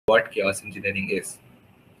what chaos engineering is.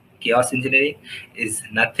 Chaos engineering is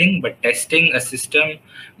nothing but testing a system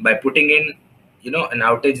by putting in, an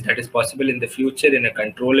outage that is possible in the future in a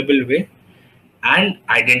controllable way, and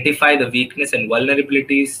identify the weakness and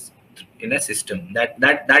vulnerabilities in a system.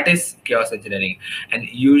 That is chaos engineering. And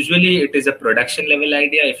usually it is a production level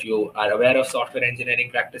idea. If you are aware of software engineering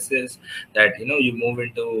practices, that you move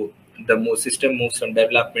into system moves from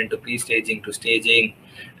development to pre-staging to staging,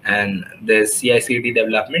 and there's CI/CD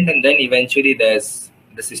development, and then eventually there's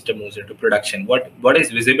the system moves into production. What is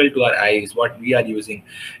visible to our eyes, what we are using.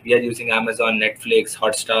 We are using Amazon, Netflix,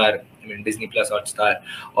 Hotstar, Disney Plus, Hotstar.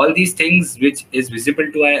 All these things which is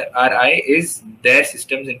visible to our eye is their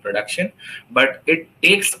systems in production, but it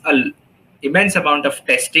takes a immense amount of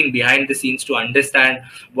testing behind the scenes to understand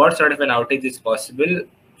what sort of an outage is possible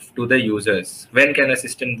to the users. When can a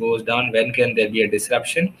system goes down? When can there be a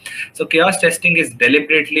disruption? So chaos testing is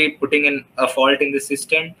deliberately putting in a fault in the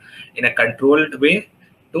system in a controlled way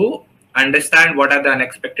to understand what are the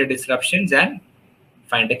unexpected disruptions and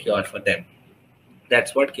find a cure for them.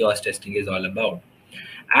 That's what chaos testing is all about.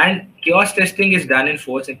 And chaos testing is done in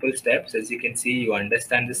 4 simple steps. As you can see, you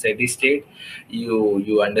understand the steady state.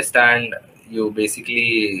 You understand. You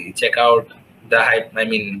basically check out the hype.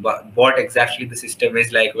 What exactly the system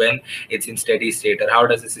is like when it's in steady state, or how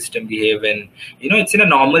does the system behave when it's in a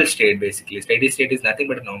normal state. Basically, steady state is nothing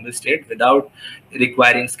but a normal state without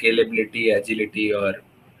requiring scalability, agility, or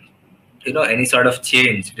any sort of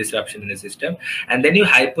change, disruption in the system. And then you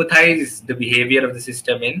hypothesize the behavior of the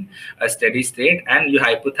system in a steady state, and you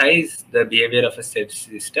hypothesize the behavior of a steady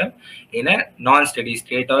system in a non-steady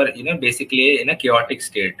state, or basically in a chaotic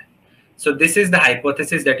state. So this is the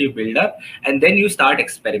hypothesis that you build up, and then you start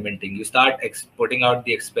experimenting. You start putting out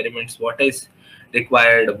the experiments. What is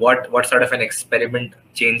required? What sort of an experiment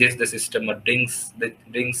changes the system, or brings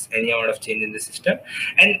any amount of change in the system,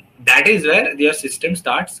 and that is where your system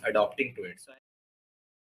starts adopting to it. So